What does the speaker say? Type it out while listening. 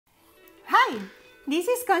Hi, this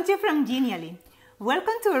is Concha from Genially.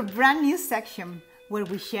 Welcome to our brand new section where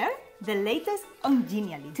we share the latest on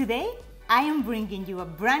Genially. Today, I am bringing you a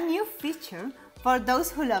brand new feature for those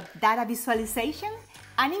who love data visualization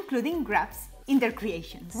and including graphs in their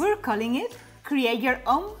creations. We're calling it Create Your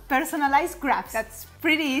Own Personalized Graphs. That's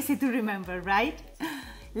pretty easy to remember, right?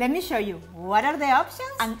 Let me show you what are the options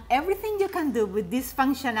and everything you can do with this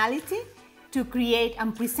functionality to create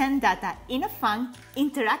and present data in a fun,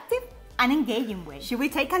 interactive, and engaging way. Should we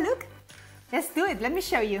take a look? Let's do it. Let me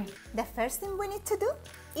show you. The first thing we need to do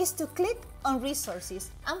is to click on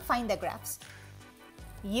Resources and find the graphs.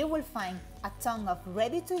 You will find a ton of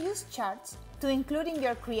ready-to-use charts to include in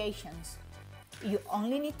your creations. You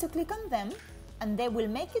only need to click on them and they will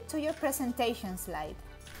make it to your presentation slide.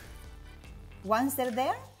 Once they're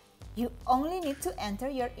there, you only need to enter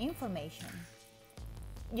your information.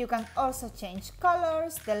 You can also change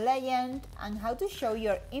colors, the legend, and how to show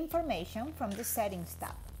your information from the Settings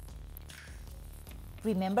tab.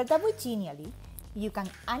 Remember that with Genially, you can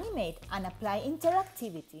animate and apply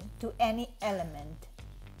interactivity to any element.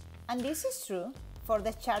 And this is true for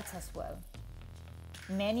the charts as well.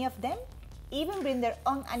 Many of them even bring their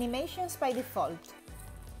own animations by default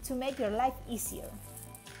to make your life easier.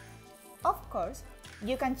 Of course,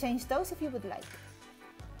 you can change those if you would like.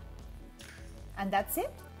 And that's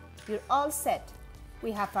it. You're all set.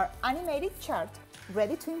 We have our animated chart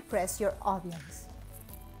ready to impress your audience.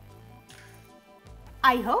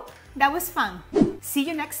 I hope that was fun. See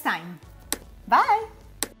you next time. Bye!